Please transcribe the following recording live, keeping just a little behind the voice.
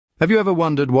Have you ever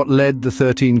wondered what led the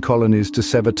 13 colonies to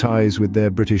sever ties with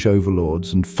their British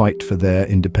overlords and fight for their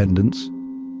independence?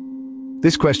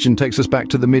 This question takes us back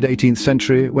to the mid-18th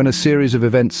century when a series of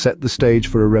events set the stage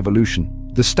for a revolution.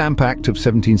 The Stamp Act of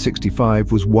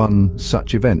 1765 was one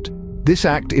such event. This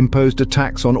act imposed a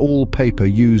tax on all paper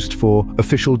used for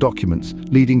official documents,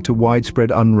 leading to widespread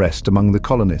unrest among the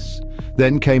colonists.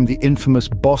 Then came the infamous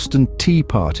Boston Tea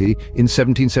Party in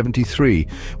 1773,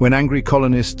 when angry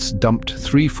colonists dumped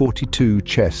 342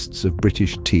 chests of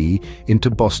British tea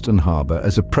into Boston Harbor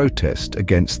as a protest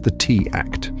against the Tea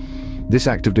Act. This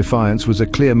act of defiance was a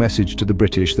clear message to the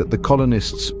British that the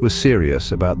colonists were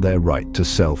serious about their right to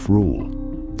self-rule.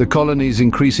 The colony's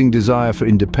increasing desire for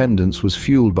independence was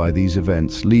fueled by these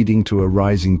events, leading to a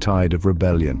rising tide of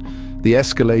rebellion. The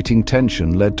escalating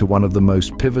tension led to one of the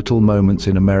most pivotal moments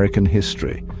in American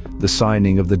history, the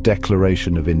signing of the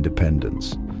Declaration of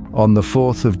Independence. On the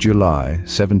 4th of July,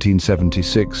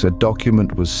 1776, a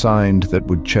document was signed that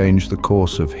would change the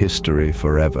course of history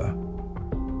forever.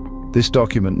 This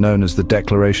document, known as the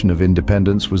Declaration of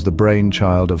Independence, was the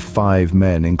brainchild of 5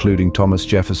 men, including Thomas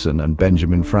Jefferson and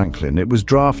Benjamin Franklin. It was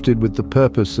drafted with the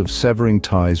purpose of severing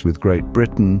ties with Great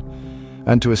Britain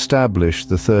and to establish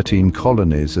the 13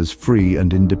 colonies as free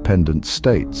and independent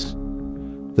states.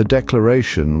 The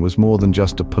Declaration was more than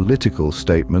just a political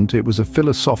statement, it was a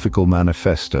philosophical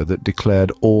manifesto that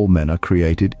declared all men are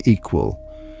created equal.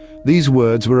 These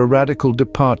words were a radical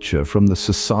departure from the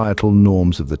societal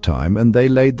norms of the time, and they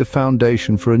laid the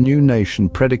foundation for a new nation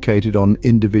predicated on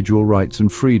individual rights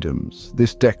and freedoms.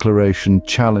 This declaration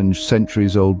challenged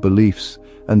centuries-old beliefs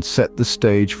and set the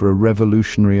stage for a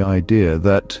revolutionary idea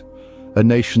that a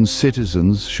nation's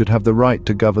citizens should have the right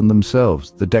to govern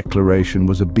themselves. The Declaration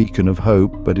was a beacon of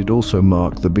hope, but it also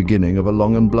marked the beginning of a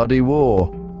long and bloody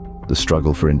war. The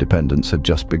struggle for independence had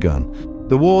just begun.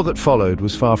 The war that followed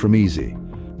was far from easy.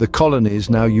 The colonies,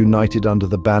 now united under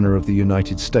the banner of the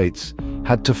United States,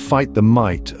 had to fight the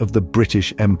might of the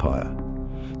British Empire.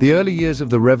 The early years of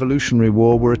the Revolutionary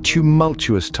War were a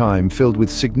tumultuous time filled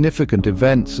with significant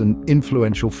events and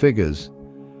influential figures.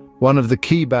 One of the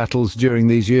key battles during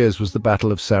these years was the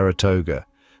Battle of Saratoga.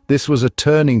 This was a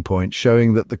turning point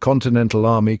showing that the Continental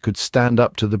Army could stand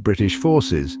up to the British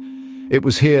forces. It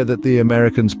was here that the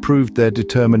Americans proved their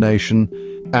determination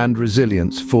and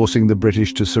resilience, forcing the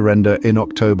British to surrender in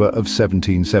October of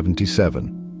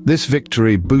 1777. This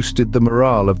victory boosted the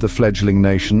morale of the fledgling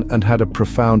nation and had a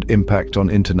profound impact on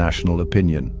international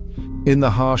opinion. In the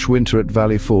harsh winter at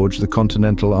Valley Forge, the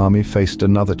Continental Army faced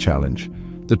another challenge.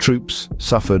 The troops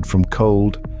suffered from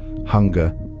cold,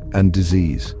 hunger, and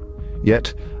disease.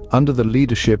 Yet, under the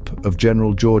leadership of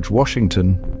General George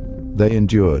Washington, they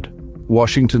endured.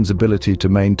 Washington's ability to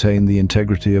maintain the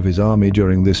integrity of his army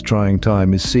during this trying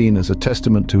time is seen as a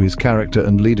testament to his character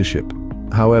and leadership.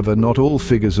 However, not all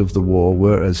figures of the war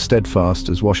were as steadfast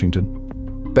as Washington.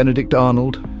 Benedict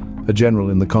Arnold, a general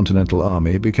in the Continental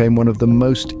Army, became one of the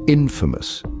most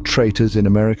infamous traitors in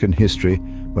American history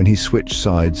when he switched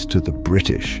sides to the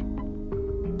British.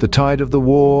 The tide of the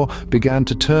war began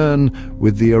to turn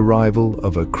with the arrival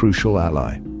of a crucial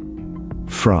ally,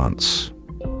 France.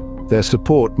 Their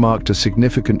support marked a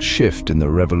significant shift in the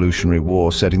Revolutionary War,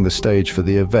 setting the stage for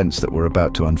the events that were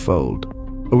about to unfold.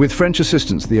 With French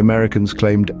assistance, the Americans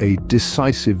claimed a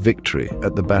decisive victory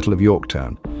at the Battle of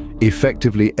Yorktown,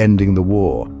 effectively ending the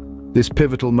war. This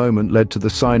pivotal moment led to the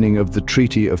signing of the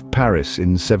Treaty of Paris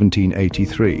in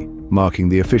 1783, marking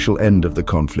the official end of the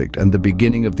conflict and the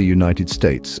beginning of the United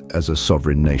States as a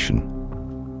sovereign nation.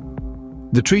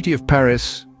 The Treaty of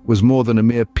Paris was more than a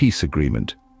mere peace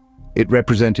agreement. It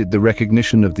represented the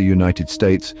recognition of the United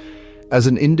States as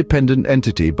an independent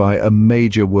entity by a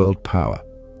major world power.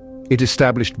 It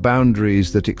established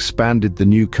boundaries that expanded the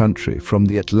new country from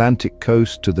the Atlantic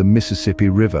coast to the Mississippi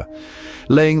River,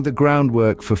 laying the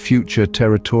groundwork for future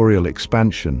territorial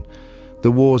expansion.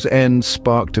 The war's end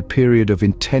sparked a period of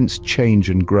intense change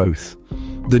and growth.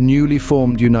 The newly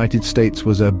formed United States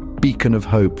was a beacon of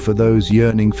hope for those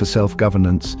yearning for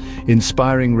self-governance,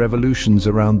 inspiring revolutions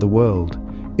around the world.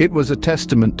 It was a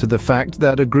testament to the fact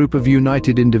that a group of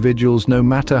united individuals, no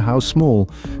matter how small,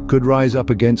 could rise up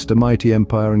against a mighty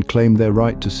empire and claim their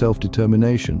right to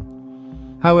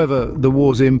self-determination. However, the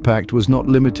war's impact was not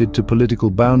limited to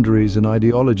political boundaries and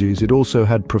ideologies. It also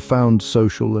had profound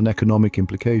social and economic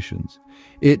implications.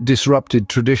 It disrupted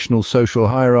traditional social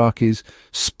hierarchies,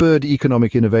 spurred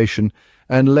economic innovation,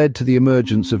 and led to the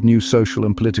emergence of new social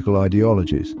and political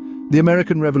ideologies. The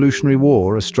American Revolutionary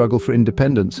War, a struggle for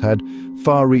independence, had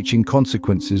far-reaching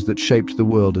consequences that shaped the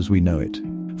world as we know it.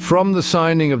 From the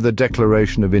signing of the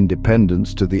Declaration of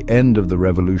Independence to the end of the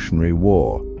Revolutionary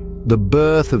War, The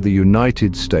birth of the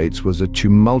United States was a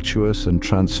tumultuous and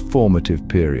transformative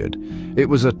period. It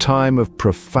was a time of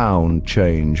profound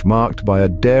change, marked by a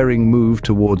daring move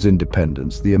towards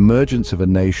independence, the emergence of a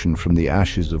nation from the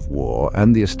ashes of war,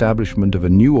 and the establishment of a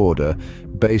new order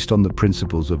based on the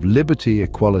principles of liberty,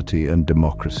 equality, and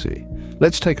democracy.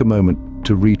 Let's take a moment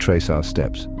to retrace our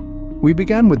steps. We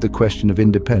began with the question of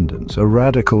independence, a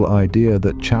radical idea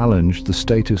that challenged the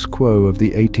status quo of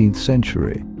the 18th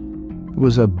century. It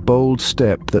was a bold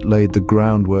step that laid the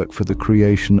groundwork for the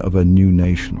creation of a new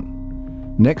nation.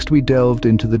 Next, we delved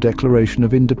into the Declaration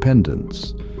of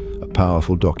Independence, a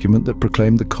powerful document that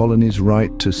proclaimed the colony's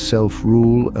right to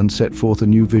self-rule and set forth a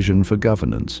new vision for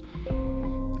governance.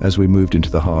 As we moved into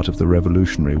the heart of the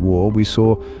Revolutionary War, we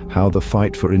saw how the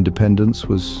fight for independence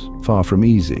was far from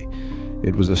easy.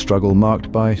 It was a struggle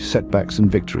marked by setbacks and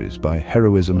victories, by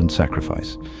heroism and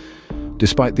sacrifice.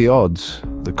 Despite the odds,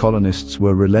 the colonists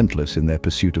were relentless in their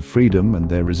pursuit of freedom, and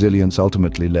their resilience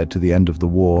ultimately led to the end of the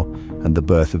war and the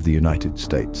birth of the United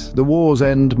States. The war's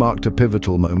end marked a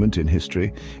pivotal moment in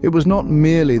history. It was not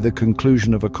merely the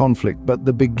conclusion of a conflict, but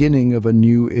the beginning of a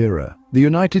new era. The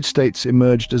United States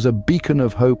emerged as a beacon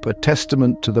of hope, a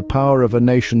testament to the power of a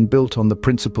nation built on the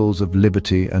principles of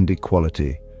liberty and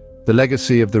equality. The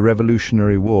legacy of the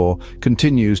Revolutionary War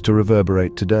continues to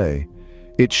reverberate today.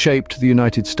 It shaped the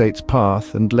United States'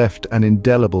 path and left an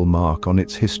indelible mark on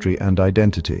its history and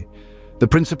identity. The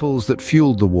principles that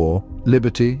fueled the war,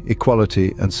 liberty,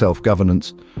 equality, and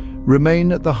self-governance,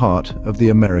 remain at the heart of the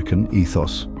American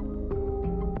ethos.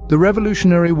 The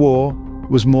Revolutionary War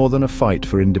was more than a fight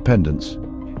for independence.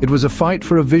 It was a fight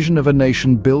for a vision of a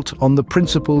nation built on the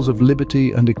principles of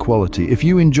liberty and equality. If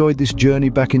you enjoyed this journey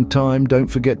back in time, don't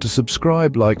forget to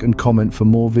subscribe, like, and comment for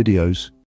more videos.